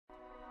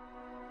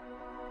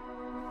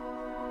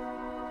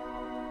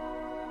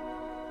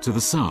To the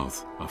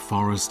south, a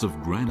forest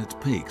of granite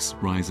peaks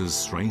rises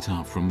straight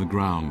up from the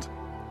ground.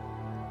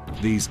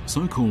 These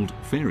so-called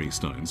fairy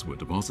stones were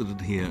deposited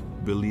here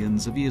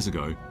billions of years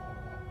ago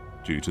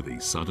due to the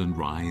sudden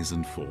rise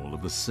and fall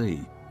of the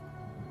sea.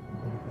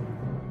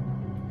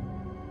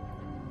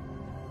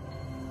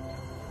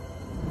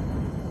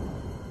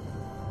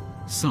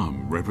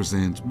 Some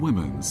represent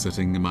women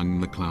sitting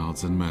among the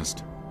clouds and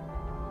mist.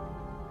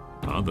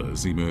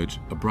 Others emerge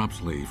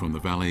abruptly from the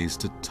valleys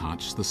to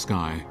touch the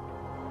sky.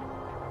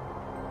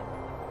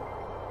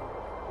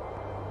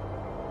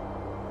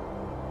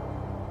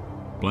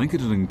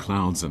 Blanketed in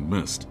clouds and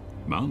mist,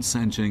 Mount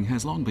Sanqing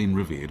has long been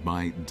revered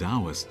by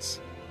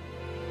Taoists.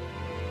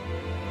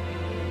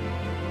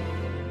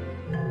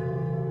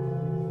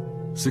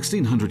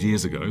 "1,600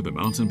 years ago, the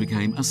mountain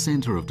became a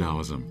center of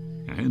Taoism,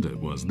 and it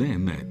was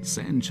then that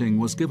Sanqing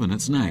was given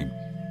its name.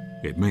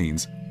 It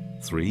means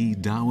Three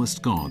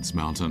Taoist Gods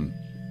Mountain.